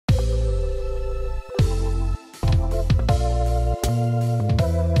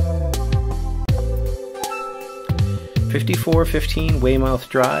5415 Weymouth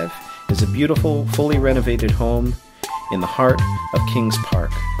Drive is a beautiful, fully renovated home in the heart of Kings Park.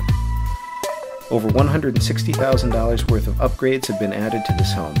 Over $160,000 worth of upgrades have been added to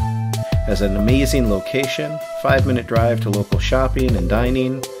this home. It has an amazing location, 5-minute drive to local shopping and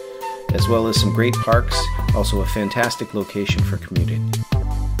dining, as well as some great parks, also a fantastic location for commuting.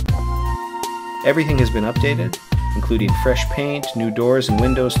 Everything has been updated, including fresh paint, new doors and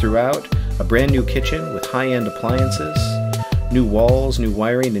windows throughout, a brand new kitchen with high-end appliances, new walls, new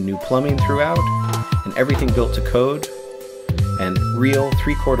wiring and new plumbing throughout, and everything built to code, and real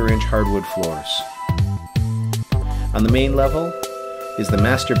 3/4-inch hardwood floors. On the main level is the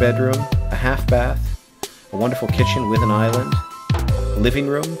master bedroom, a half bath, a wonderful kitchen with an island, a living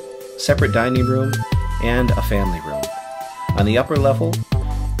room, separate dining room, and a family room. On the upper level,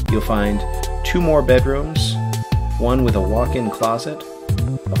 you'll find 2 more bedrooms, one with a walk-in closet,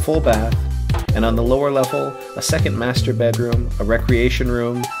 a full bath, and on the lower level, a second master bedroom, a recreation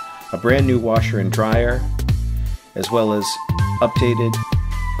room, a brand new washer and dryer, as well as updated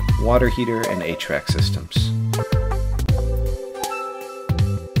water heater and HVAC systems.